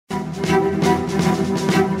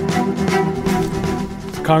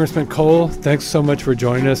Congressman Cole, thanks so much for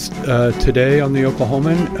joining us today on the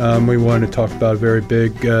Oklahoman. We want to talk about a very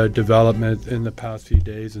big development in the past few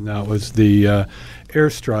days, and that was the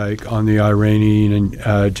airstrike on the Iranian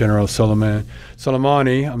General Soleimani.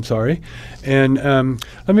 And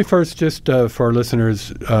let me first, just for our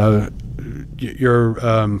listeners,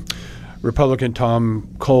 your Republican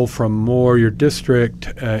Tom Cole from Moore, your district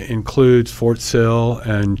includes Fort Sill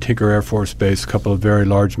and Tinker Air Force Base, a couple of very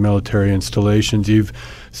large military installations. You've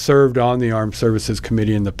served on the Armed Services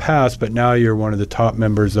Committee in the past, but now you're one of the top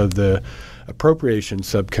members of the Appropriations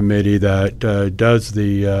Subcommittee that does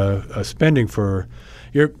the spending for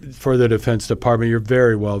the Defense Department. You're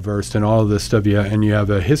very well versed in all of this stuff, and you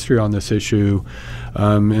have a history on this issue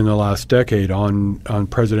in the last decade on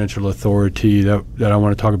presidential authority that I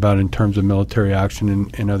want to talk about in terms of military action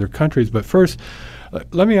in other countries. But first,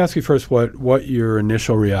 let me ask you first what your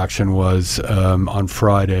initial reaction was on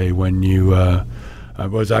Friday when you it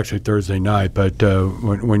was actually Thursday night, but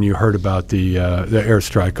when you heard about the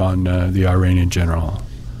airstrike on the Iranian general.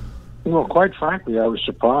 Well, quite frankly, I was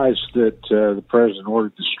surprised that the president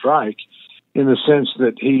ordered the strike, in the sense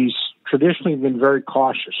that he's traditionally been very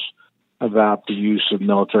cautious about the use of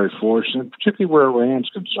military force, and particularly where Iran's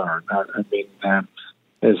concerned.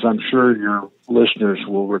 As I'm sure your listeners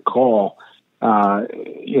will recall,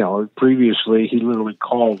 previously he literally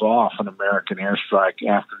called off an American airstrike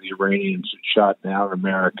after the Iranians had shot down an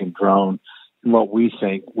American drone in what we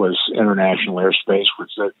think was international airspace,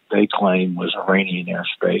 which they claim was Iranian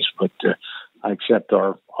airspace, but I accept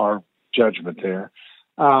our judgment there.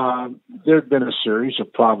 There had been a series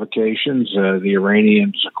of provocations. The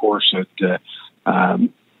Iranians, of course, had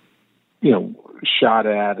shot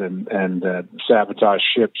at and sabotaged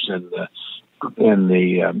ships in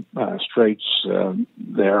the straits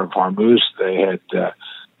there of Hormuz. They had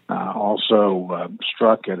also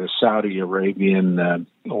struck at a Saudi Arabian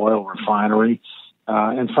oil refinery.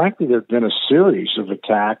 And frankly, there have been a series of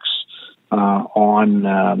attacks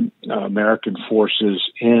on American forces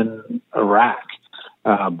in Iraq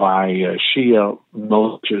by Shia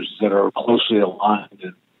militias that are closely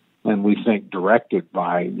aligned and we think directed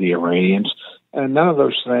by the Iranians. And none of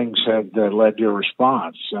those things had led to a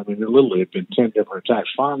response. I mean, there literally had been 10 different attacks.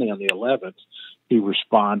 Finally, on the 11th, he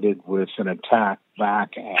responded with an attack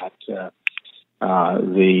back at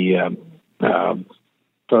the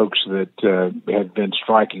folks that had been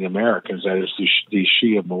striking Americans, that is, the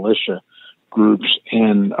Shia militia groups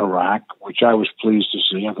in Iraq, which I was pleased to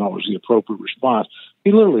see. I thought was the appropriate response.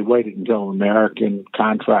 He literally waited until an American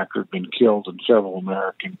contractor had been killed and several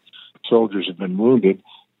American soldiers had been wounded.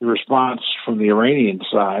 The response from the Iranian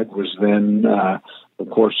side was then, of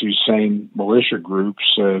course, these same militia groups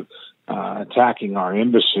attacking our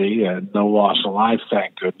embassy. No loss of life,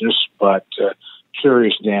 thank goodness, but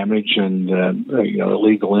serious damage and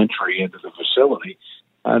illegal entry into the facility.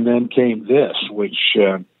 And then came this, which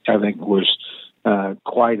I think was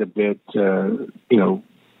quite a bit of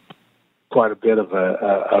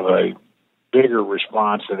a bigger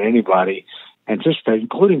response than anybody anticipated,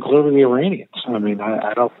 including clearly the Iranians. I mean,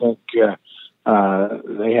 I don't think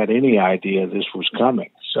they had any idea this was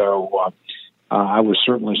coming. So I was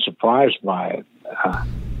certainly surprised by it.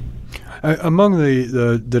 Among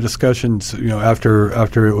the discussions,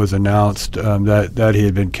 after it was announced that he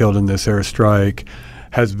had been killed in this airstrike,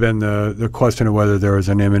 has been the question of whether there was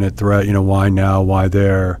an imminent threat. Why now? Why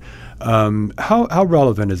there? How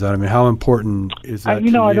relevant is that? I mean, how important is that?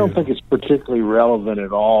 I don't think it's particularly relevant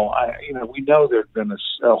at all. We know there's been a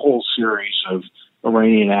whole series of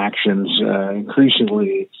Iranian actions,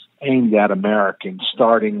 increasingly aimed at Americans,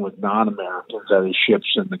 starting with non-Americans, that is,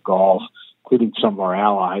 ships in the Gulf, including some of our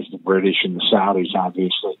allies, the British and the Saudis,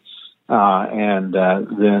 obviously, and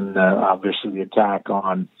then obviously the attack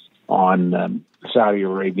on Saudi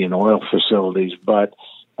Arabian oil facilities. But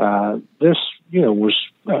this, was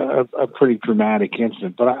a pretty dramatic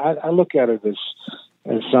incident. But I look at it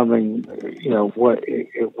as something, what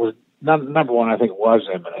it was. Number one, I think it was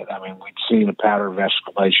imminent. I mean, we'd seen a pattern of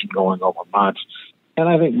escalation going over months. And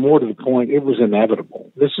I think more to the point, it was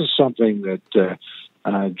inevitable. This is something that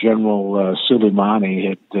General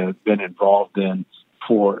Soleimani had been involved in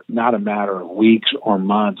for not a matter of weeks or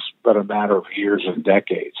months, but a matter of years and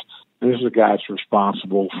decades. This is a guy that's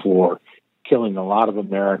responsible for killing a lot of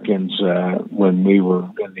Americans when we were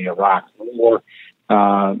in the Iraq War.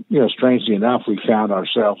 Strangely enough, we found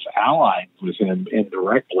ourselves allied with him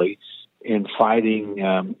indirectly in fighting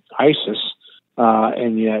ISIS.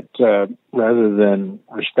 And yet, rather than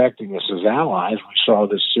respecting us as allies, we saw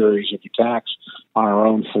this series of attacks on our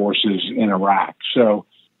own forces in Iraq. So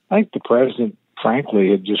I think the president, frankly,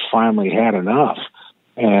 had just finally had enough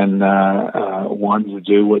and wanted to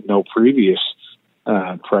do what no previous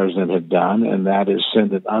president had done, and that is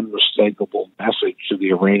send an unmistakable message to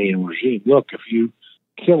the Iranian regime. Look, if you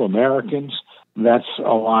kill Americans, that's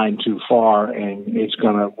a line too far, and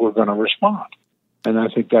we're gonna respond. And I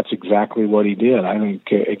think that's exactly what he did. I think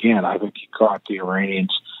he caught the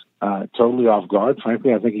Iranians totally off guard.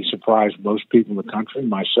 Frankly, I think he surprised most people in the country,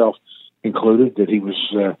 myself included, that he was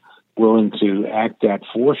willing to act that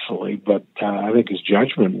forcefully. But I think his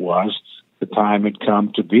judgment was the time had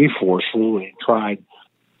come to be forceful. He tried,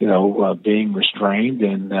 being restrained,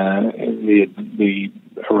 and the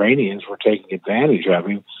Iranians were taking advantage of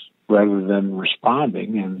him rather than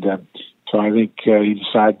responding. And so I think he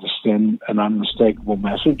decided to send an unmistakable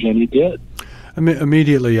message, and he did. I mean,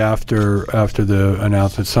 immediately after the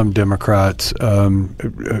announcement, some Democrats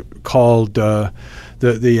called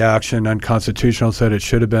the action unconstitutional, said it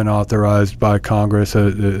should have been authorized by Congress.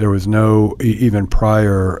 There was no even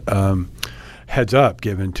prior heads up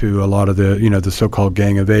given to a lot of the so-called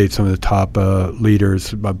Gang of Eight, some of the top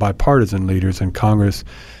leaders, bipartisan leaders in Congress.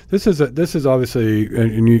 This is obviously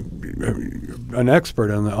an expert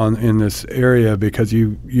in this area, because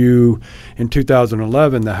you in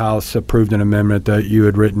 2011 the House approved an amendment that you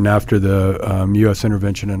had written after the U.S.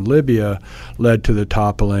 intervention in Libya led to the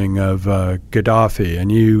toppling of Gaddafi,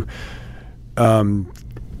 and you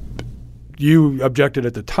objected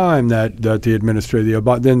at the time that the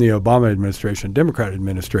Obama administration, Democrat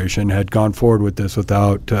administration, had gone forward with this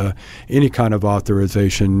without any kind of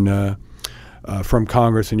authorization from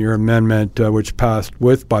Congress, and your amendment, which passed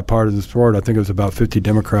with bipartisan support, I think it was about 50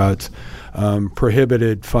 Democrats,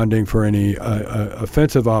 prohibited funding for any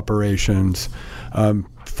offensive operations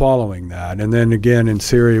following that. And then again in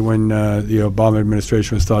Syria, when the Obama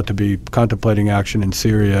administration was thought to be contemplating action in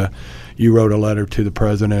Syria, you wrote a letter to the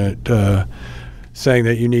president saying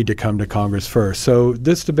that you need to come to Congress first. So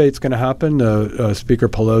this debate's going to happen. Speaker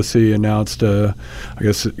Pelosi announced, I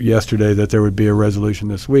guess yesterday, that there would be a resolution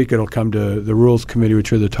this week. It'll come to the Rules Committee,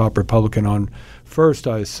 which you're the top Republican on first,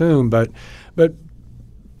 I assume. But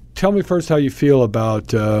tell me first how you feel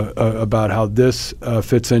about how this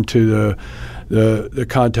fits into the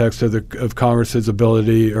context of Congress's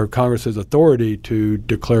ability or Congress's authority to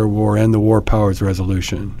declare war and the War Powers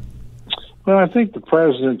Resolution. Well, I think the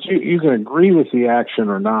president, you can agree with the action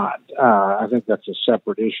or not. I think that's a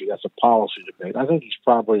separate issue. That's a policy debate. I think he's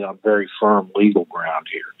probably on very firm legal ground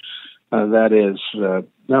here. That is,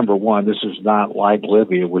 number one, this is not like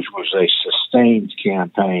Libya, which was a sustained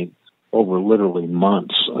campaign over literally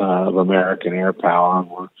months of American air power.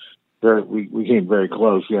 We came very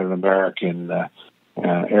close. We had an American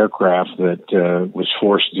aircraft that was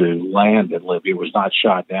forced to land in Libya. It was not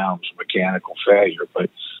shot down. It was a mechanical failure, but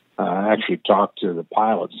I actually talked to the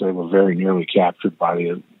pilots. They were very nearly captured by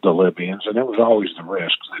the Libyans, and there was always the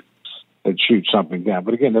risk that they'd shoot something down.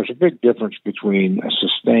 But again, there's a big difference between a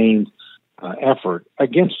sustained effort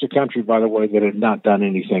against a country, by the way, that had not done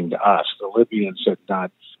anything to us. The Libyans had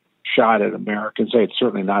not shot at Americans. They had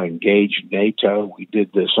certainly not engaged NATO. We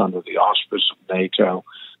did this under the auspice of NATO.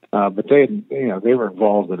 But they were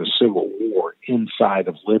involved in a civil war inside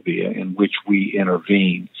of Libya in which we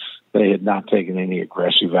intervened. They had not taken any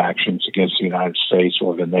aggressive actions against the United States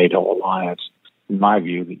or the NATO alliance, in my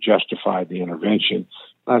view, that justified the intervention.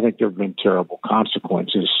 I think there have been terrible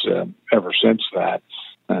consequences ever since that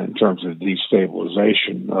in terms of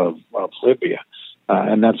destabilization of Libya.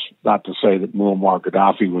 And that's not to say that Muammar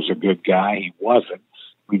Gaddafi was a good guy. He wasn't.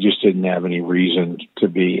 We just didn't have any reason to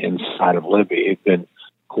be inside of Libya. He'd been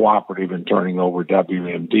cooperative in turning over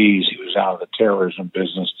WMDs. He was out of the terrorism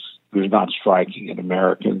business. He was not striking at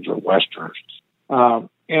Americans or Westerners. And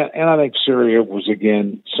I think Syria was,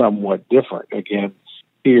 again, somewhat different. Again,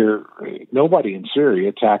 here, nobody in Syria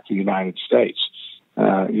attacked the United States.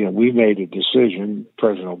 We made a decision,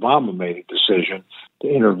 President Obama made a decision to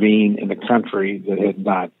intervene in a country that had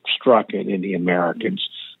not struck at any Americans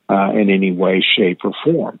in any way, shape, or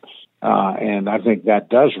form. And I think that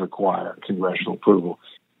does require congressional approval.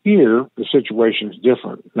 Here, the situation is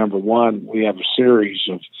different. Number one, we have a series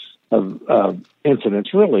of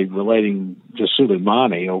incidents really relating to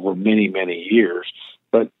Soleimani over many, many years,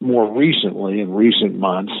 but more recently, in recent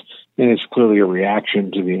months, and it's clearly a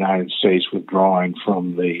reaction to the United States withdrawing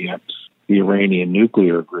from the Iranian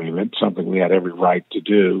nuclear agreement, something we had every right to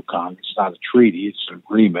do. It's not a treaty, it's an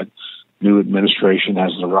agreement. New administration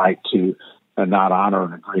has the right to not honor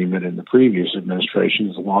an agreement in the previous administration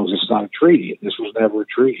as long as it's not a treaty. This was never a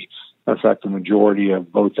treaty. In fact, the majority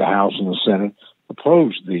of both the House and the Senate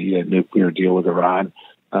opposed the nuclear deal with Iran.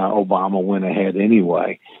 Obama went ahead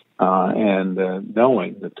anyway, and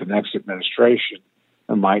knowing that the next administration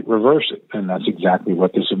might reverse it. And that's exactly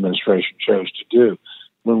what this administration chose to do.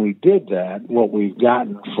 When we did that, what we've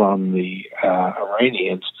gotten from the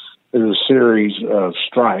Iranians is a series of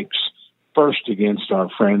strikes, first against our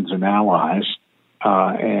friends and allies,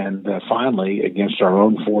 and finally against our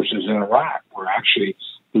own forces in Iraq, where actually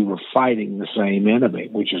we were fighting the same enemy,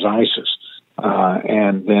 which is ISIS.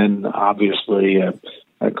 And then, obviously, a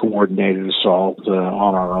coordinated assault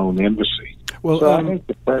on our own embassy. Well, so I think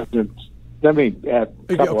the president, let me add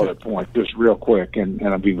a couple other points just real quick, and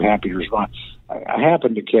I'll be happy to respond. I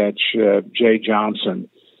happened to catch Jay Johnson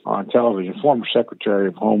on television, former Secretary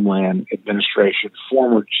of Homeland Administration,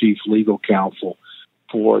 former Chief Legal Counsel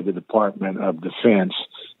for the Department of Defense,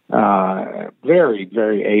 very,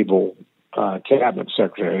 very able cabinet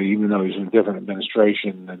secretary, even though he's in a different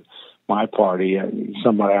administration than my party,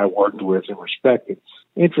 somebody I worked with and respected.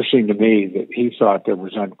 Interesting to me that he thought there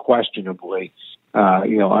was unquestionably,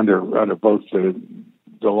 under both the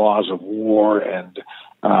laws of war and,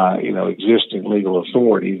 existing legal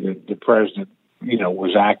authority, that the president,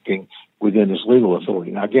 was acting within his legal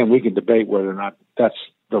authority. Now, again, we can debate whether or not that's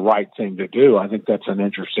the right thing to do. I think that's an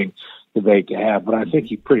interesting debate to have, but I think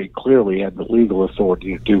he pretty clearly had the legal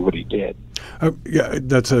authority to do what he did. Yeah,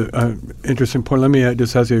 that's an interesting point. Let me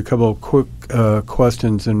just ask you a couple of quick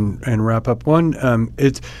questions and wrap up. One,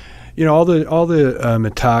 it's all the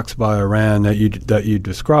attacks by Iran that you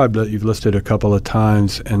described, that you've listed a couple of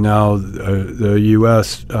times, and now the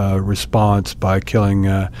U.S. Response by killing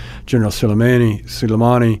General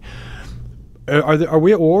Soleimani. Are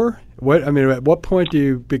we at war? At what point do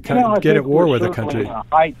you get at war with a country? A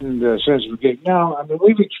heightened sense of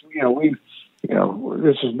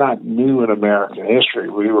this is not new in American history.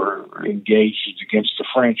 We were engaged against the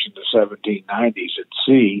French in the 1790s at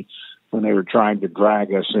sea when they were trying to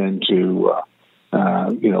drag us into,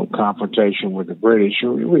 confrontation with the British.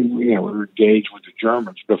 We were engaged with the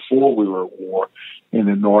Germans before we were at war in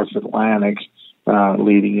the North Atlantic,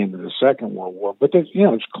 leading into the Second World War. But it's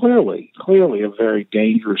clearly a very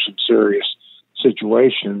dangerous and serious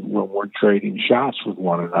situation when we're trading shots with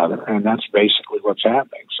one another, and that's basically what's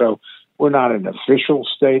happening. So we're not in an official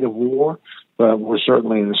state of war, but we're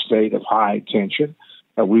certainly in a state of high tension.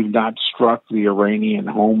 We've not struck the Iranian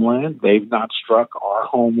homeland; they've not struck our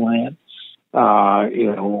homeland.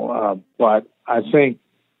 But I think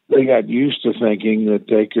they got used to thinking that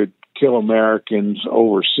they could kill Americans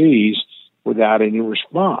overseas without any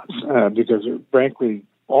response, because frankly,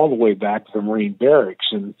 all the way back to the Marine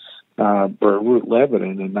barracks in Beirut,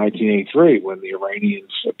 Lebanon in 1983, when the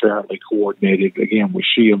Iranians apparently coordinated, again, with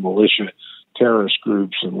Shia militia terrorist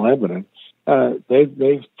groups in Lebanon,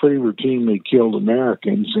 they've pretty routinely killed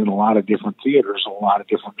Americans in a lot of different theaters at a lot of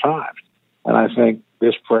different times. And I think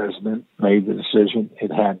this president made the decision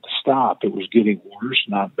it had to stop. It was getting worse,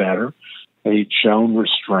 not better. He'd shown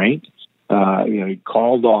restraint. He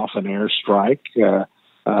called off an airstrike.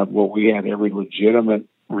 We had every legitimate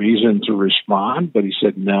reason to respond, but he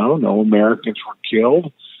said, no Americans were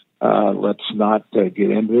killed. Let's not get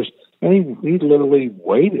into this. And he literally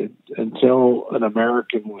waited until an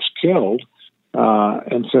American was killed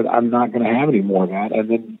and said, I'm not going to have any more of that. And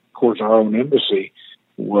then, of course, our own embassy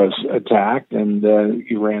was attacked, and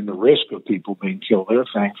he ran the risk of people being killed there.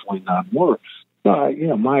 Thankfully, none were.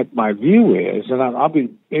 My view is, and I'll be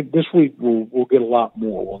this week. We'll get a lot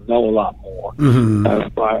more. We'll know a lot more.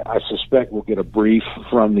 Mm-hmm. I suspect we'll get a brief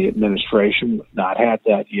from the administration. We've not had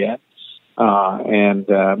that yet,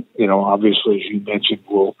 obviously, as you mentioned,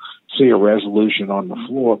 we'll see a resolution on the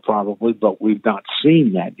floor probably, but we've not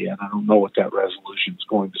seen that yet. I don't know what that resolution is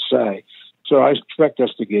going to say. So I expect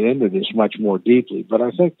us to get into this much more deeply. But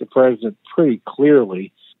I think the president pretty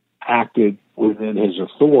clearly acted within his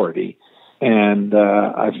authority. And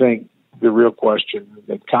I think the real question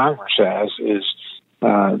that Congress has is,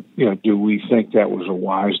 do we think that was a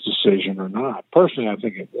wise decision or not? Personally, I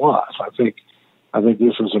think it was. I think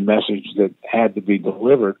this was a message that had to be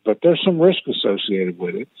delivered, but there's some risk associated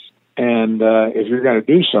with it. And if you're going to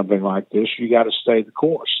do something like this, you got to stay the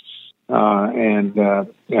course.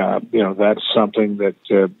 That's something that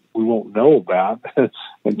we won't know about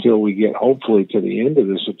until we get hopefully to the end of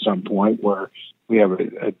this at some point, where we have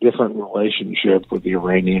a different relationship with the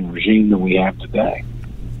Iranian regime than we have today.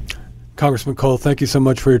 Congressman Cole, thank you so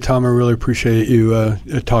much for your time. I really appreciate you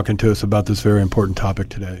talking to us about this very important topic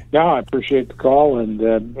today. Yeah, I appreciate the call, and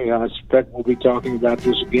I suspect we'll be talking about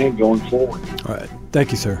this again going forward. All right.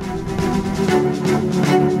 Thank you, sir.